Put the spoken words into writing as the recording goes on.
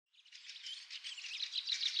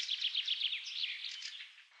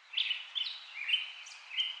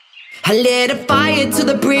I lit a fire to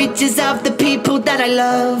the bridges of the people that I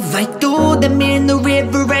love. I threw them in the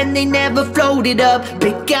river and they never floated up.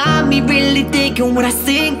 It got me really thinking, would I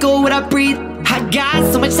sink or would I breathe? I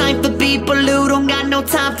got so much time for people who don't got no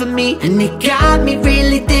time for me. And it got me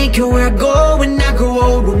really thinking where I go when I grow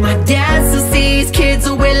old. Will my dad still see his kids,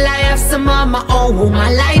 or will I have some of my own? Will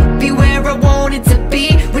my life be where I want it to be,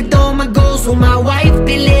 with all my goals? Will my wife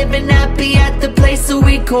be living happy at the place that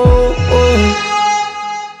we call home?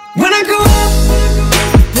 When I grow up,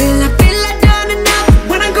 will I feel like done enough?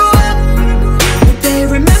 When I grow up, will they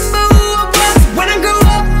remember who I was? When I grow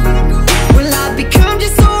up, will I become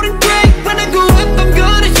just old and gray? When I grow up, I'm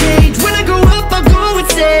gonna change. When I grow up, I'll go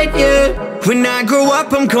insane, yeah. When I grow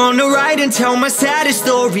up, I'm gonna write and tell my saddest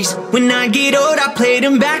stories. When I get old, I play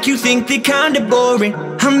them back, you think they're kinda boring.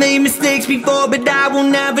 I made mistakes before, but I will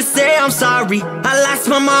never say I'm sorry. I lost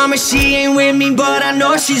my mama, she ain't with me, but I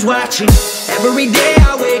know she's watching. Every day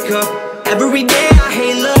I wake up, every day I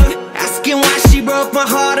hate love. Asking why she broke my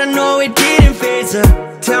heart, I know it didn't faze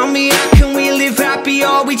her. Tell me, how can we live happy,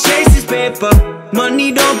 all we chase is paper?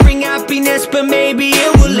 Money don't bring happiness, but maybe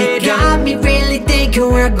it will later. It got me really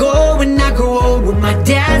thinking where I go when I grow old. Will my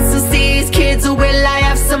dad still see his kids, or will I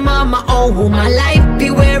have some of my own? Will my life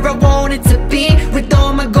be where I want it to be, with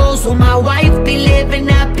all my goals? Will my wife be living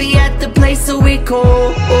happy at the place that we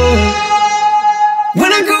call home?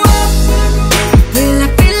 When I grow up, will I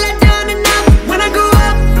feel like done enough? When I grow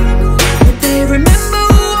up, will they remember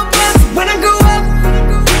who I was? When I grow up,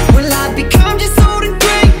 will I become just old and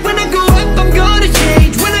gray? When I grow up, I'm gonna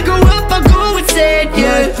change. When I grow up, I'll go insane,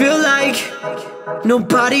 yeah. I feel like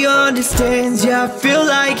nobody understands, yeah. I feel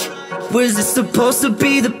like, was this supposed to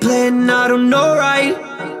be the plan? I don't know, right?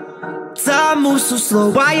 Time moves so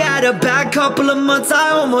slow. I had a bad couple of months,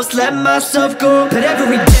 I almost let myself go. But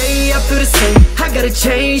every day I feel the same. I gotta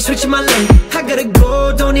change, switching my lane. I gotta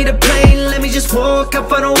go, don't need a plane. Let me just walk, I'll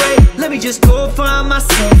find a way. Let me just go find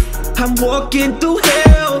myself. I'm walking through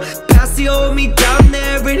hell. Past the old me down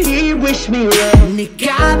there, and he wished me well. And it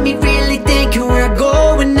got me really thinking where I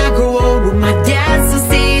go when I grow old. Will my dad still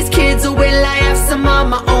see his kids, or will I have some of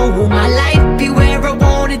my own? Will my life be where I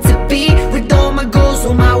want it to be, with all my goals?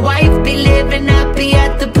 Will my wife be living happy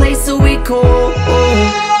at the place that we call